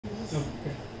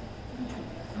Okay.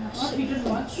 Not eaten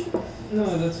much.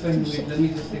 No, that's fine. Wait, let me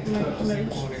just take a shot to see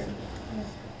for it.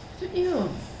 Ew.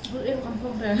 Ew, come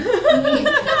from there. Can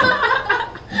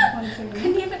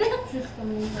you put it? She's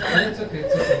coming. It's okay,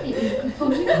 it's okay.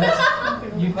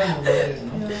 You can't avoid it,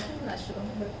 no? Yeah. Not sure.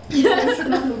 It should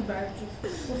not look bad.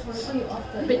 Just go for it.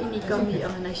 But you need gummy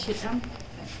on a nice shit.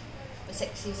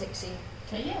 Sexy, sexy.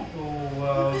 Oh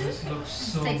wow, this looks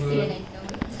so Sexy good. and I know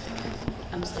it.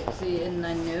 I'm sexy and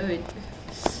I know it.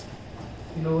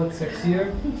 You know what's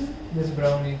sexier? This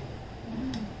brownie.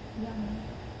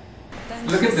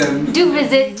 Look at them. Do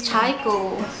visit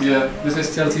Chaiko. Yeah, this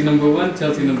is Chelsey number 1,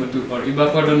 Chelsey number 2, or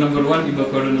Iba quarter number 1, Iba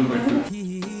quarter number 2.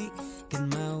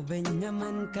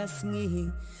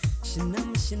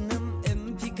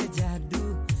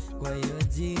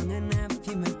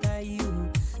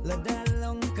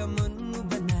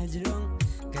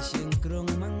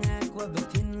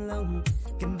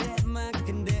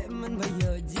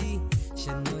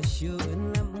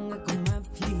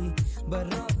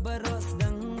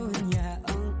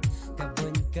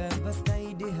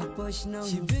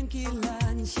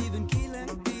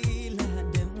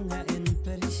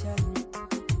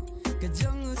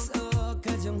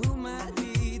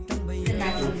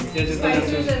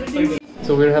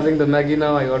 So we're having the Maggie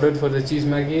now. I ordered for the cheese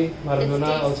Maggie.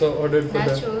 Maradona also ordered for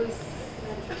nachos. the...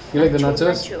 You like the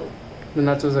nachos? Nacho. The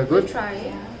nachos are good?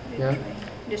 Try. Yeah.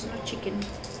 There's no chicken.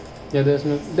 Yeah,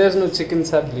 there's no chicken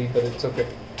sadly, but it's okay.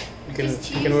 You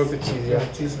can work with cheese, yeah.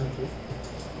 Cheese nachos.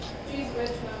 Cheese veg,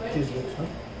 right? Cheese veg, huh?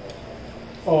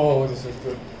 Oh, this is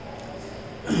good.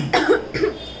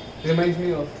 It reminds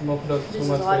me of smoked duck so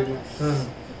much. Very much.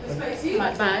 Spicy?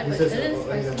 Not bad, but it is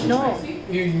spicy. No.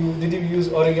 Did you use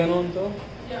oregano on top?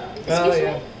 Yeah. Ah,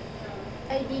 yeah.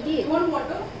 I did it. You want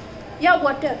water? Yeah,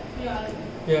 water. Yeah.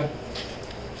 Yeah.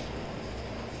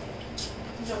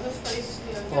 Jaka spice.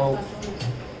 Yeah. Oh.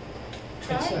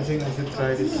 I think I should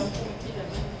try this.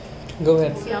 Go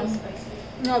ahead. Yum.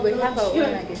 No, we have our own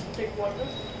again. Take water.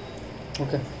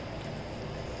 Okay.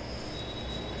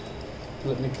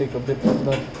 Let me take a bit of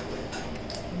that.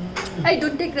 Hey,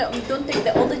 don't take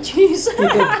all the cheese.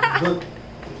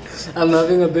 I'm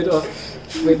having a bit of...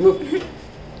 Wait, move.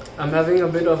 I'm having a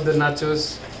bit of the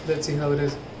nachos. Let's see how it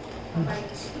is.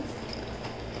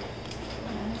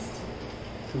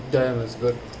 Damn, it's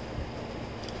good.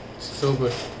 So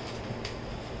good.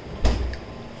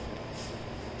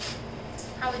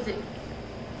 How is it?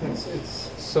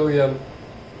 It's so yum.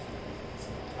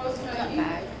 How's Not Maggie?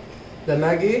 bad. The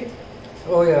Maggie?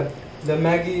 Oh yeah. The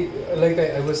Maggie, like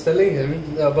I was telling him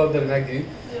about the Maggie.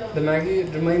 Yeah. The Maggie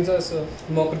reminds us of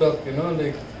mock duck, you know,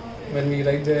 like when we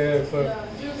ride there for... Yeah.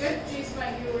 Do you get cheese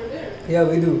Maggie over there? Yeah,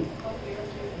 we do. Okay.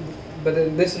 But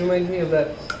then this reminds me of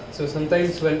that. So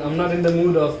sometimes when I'm not in the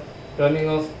mood of running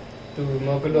off to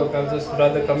Mokadok, I'll just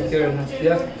rather come here and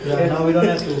Yeah, now we don't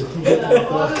have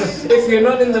to. If you're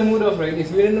not in the mood of riding,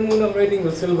 if we're in the mood of riding,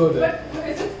 we'll still go there. But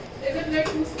is it like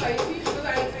too spicy? Because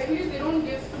I believe they don't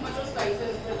give too much of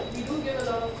spices, but we do give a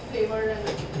lot of flavor and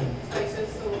spices.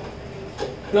 So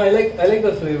No, I like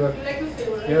the flavor. you like the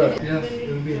flavor, right? Yeah,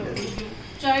 it'll be there.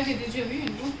 Chai did you have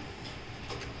into?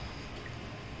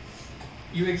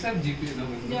 You accept GP now?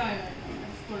 Yeah,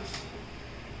 of course.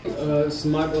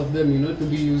 Smart of them, you know, to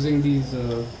be using these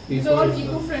These are all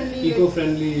eco-friendly.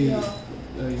 Eco-friendly, Yeah.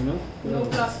 you know, No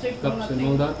plastic, cups nothing. and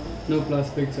all that. No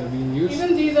plastics are being used.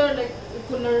 Even these are like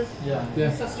cooler, Yeah.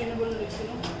 sustainable, like, you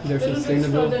know. They're Little bit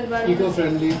sustainable, for the environment.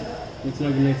 eco-friendly. It's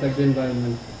not going to affect the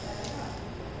environment.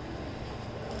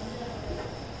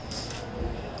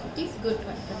 It is good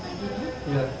one for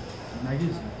Maggie. Yeah.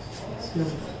 Maggie's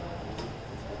nice.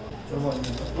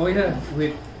 Oh yeah,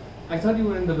 wait. I thought you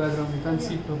were in the background. You can't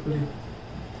see properly.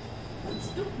 It's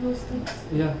too close to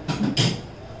Yeah.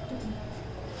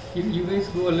 You guys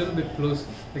go a little bit close,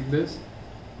 like this.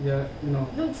 Yeah, no.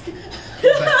 No, it's too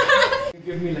Back. You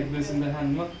give me like this in the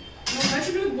hand, no? No, I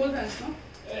should do with both hands, no?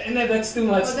 No, that's too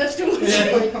much. Oh, that's too much.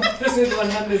 Yeah. Just with one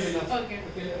hand is enough. Okay.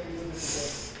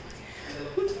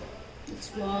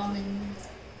 It's warm and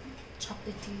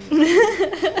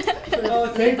chocolatey. Oh,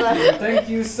 thank you. Thank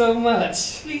you so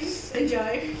much. Please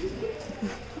enjoy.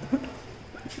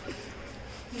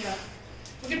 Yeah.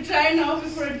 We can try now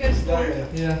before it gets cold.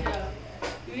 Yeah. Yeah.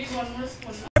 You need one more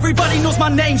spoon. Everybody knows my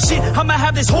name, shit. I'ma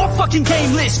have this whole fucking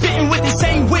game lit, spitting with the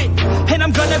same wit, and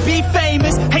I'm gonna be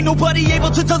famous. Ain't nobody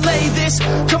able to delay this.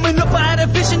 Coming up, I had a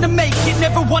vision to make it.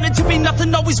 Never wanted to be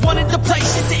nothing, always wanted to play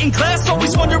shit. Sit in class,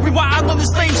 always wondering why I'm on the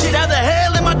same shit. How the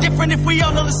hell am I different if we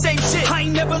all know the same shit? I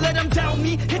ain't never let them down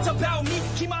me. It's about me.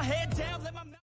 Keep my